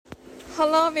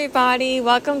Hello, everybody.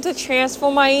 Welcome to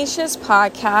Transform Aisha's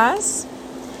podcast.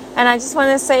 And I just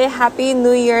want to say Happy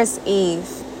New Year's Eve.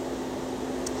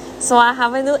 So I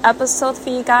have a new episode for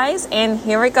you guys, and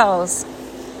here it goes.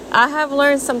 I have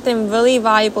learned something really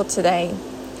valuable today.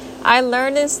 I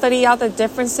learned and studied out the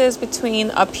differences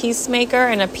between a peacemaker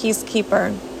and a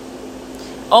peacekeeper.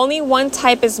 Only one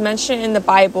type is mentioned in the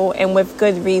Bible, and with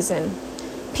good reason.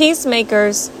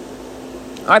 Peacemakers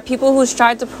are people who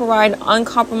strive to provide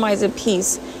uncompromising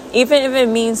peace, even if it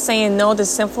means saying no to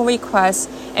sinful requests,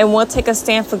 and will take a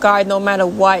stand for God no matter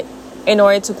what in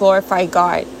order to glorify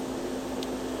God.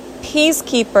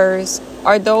 Peacekeepers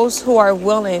are those who are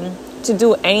willing to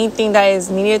do anything that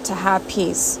is needed to have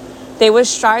peace. They will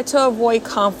strive to avoid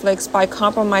conflicts by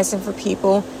compromising for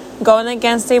people, going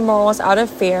against their morals out of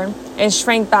fear, and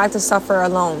shrink back to suffer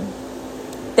alone.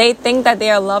 They think that they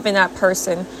are loving that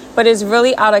person, but it's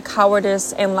really out of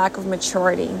cowardice and lack of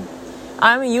maturity.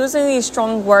 I'm using these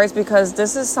strong words because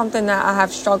this is something that I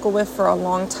have struggled with for a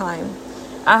long time.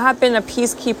 I have been a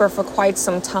peacekeeper for quite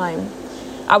some time.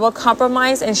 I will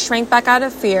compromise and shrink back out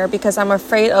of fear because I'm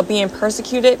afraid of being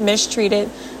persecuted, mistreated,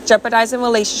 jeopardizing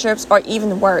relationships, or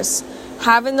even worse,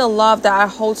 having the love that I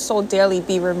hold so dearly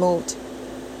be removed.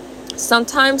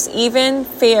 Sometimes even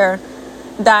fear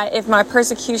that if my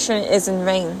persecution is in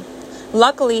vain.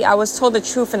 Luckily, I was told the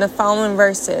truth in the following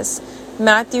verses,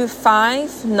 Matthew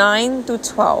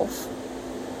 5:9-12.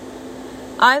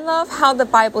 I love how the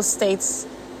Bible states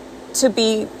to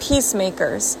be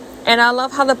peacemakers, and I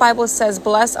love how the Bible says,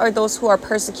 blessed are those who are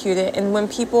persecuted and when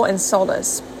people insult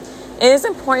us. It is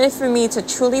important for me to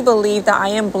truly believe that I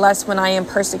am blessed when I am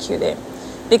persecuted,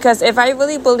 because if I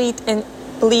really believed it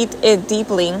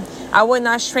deeply, I would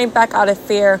not shrink back out of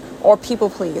fear or people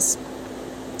please.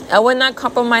 I would not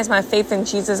compromise my faith in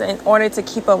Jesus in order to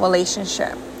keep a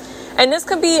relationship. And this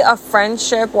could be a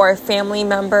friendship or a family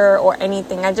member or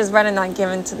anything. I just rather not get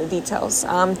into the details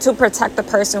to protect the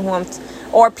person who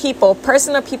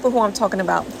person or people who I'm talking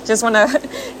about. Just want to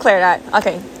clear that.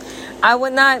 Okay. I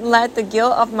would not let the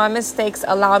guilt of my mistakes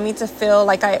allow me to feel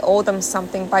like I owe them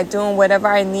something by doing whatever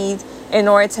I need in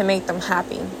order to make them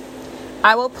happy.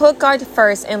 I will put God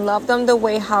first and love them the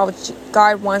way how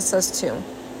God wants us to.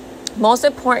 Most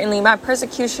importantly, my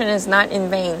persecution is not in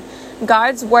vain.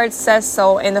 God's word says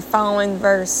so in the following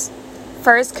verse,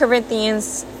 1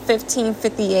 Corinthians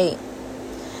 15:58.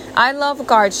 I love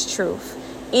God's truth.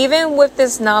 Even with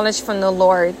this knowledge from the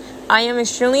Lord, I am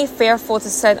extremely fearful to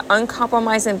set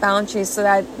uncompromising boundaries so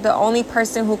that the only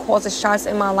person who calls the shots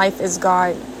in my life is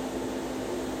God.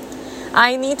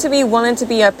 I need to be willing to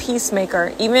be a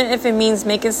peacemaker, even if it means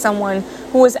making someone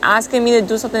who is asking me to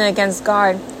do something against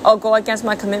God or go against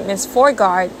my commitments for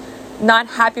God not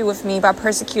happy with me by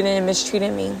persecuting and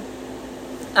mistreating me.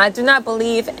 I do not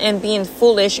believe in being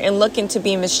foolish and looking to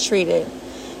be mistreated.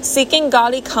 Seeking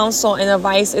godly counsel and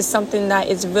advice is something that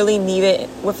is really needed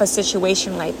with a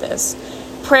situation like this.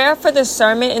 Prayer for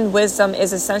discernment and wisdom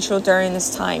is essential during this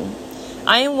time.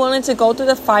 I am willing to go through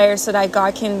the fire so that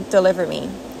God can deliver me.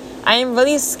 I am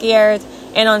really scared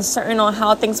and uncertain on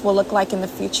how things will look like in the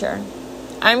future.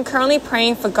 I am currently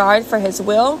praying for God for His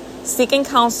will, seeking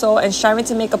counsel, and striving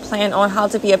to make a plan on how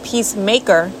to be a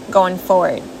peacemaker going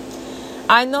forward.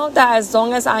 I know that as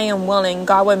long as I am willing,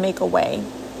 God will make a way.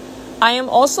 I am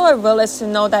also a realist to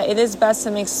know that it is best to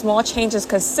make small changes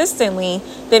consistently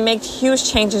than make huge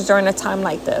changes during a time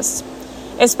like this,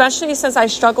 especially since I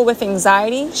struggle with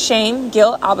anxiety, shame,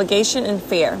 guilt, obligation, and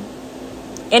fear.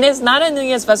 It is not a New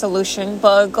Year's resolution,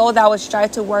 but a goal that I would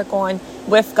strive to work on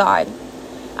with God.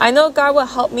 I know God will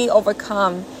help me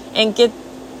overcome and get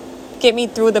me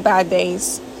through the bad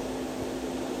days.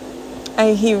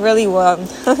 He really will.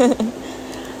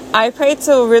 I pray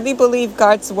to really believe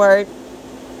God's word,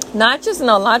 not just in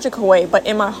a logical way, but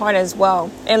in my heart as well,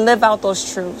 and live out those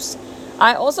truths.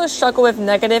 I also struggle with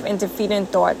negative and defeating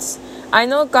thoughts. I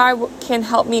know God can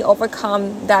help me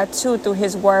overcome that too through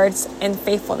His words and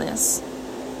faithfulness.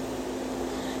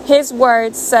 His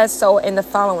word says so in the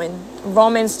following,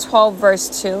 Romans 12 verse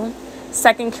 2,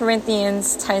 2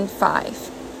 Corinthians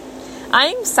 10:5. I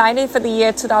am excited for the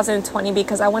year 2020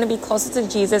 because I want to be closer to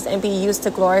Jesus and be used to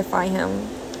glorify Him.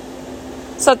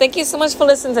 So thank you so much for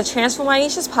listening to Transform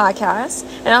Aisha's podcast.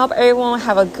 And I hope everyone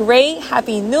have a great,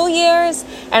 happy New Year's.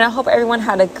 And I hope everyone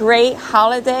had a great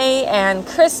holiday and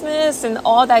Christmas and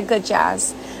all that good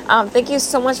jazz. Thank you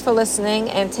so much for listening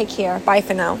and take care. Bye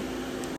for now.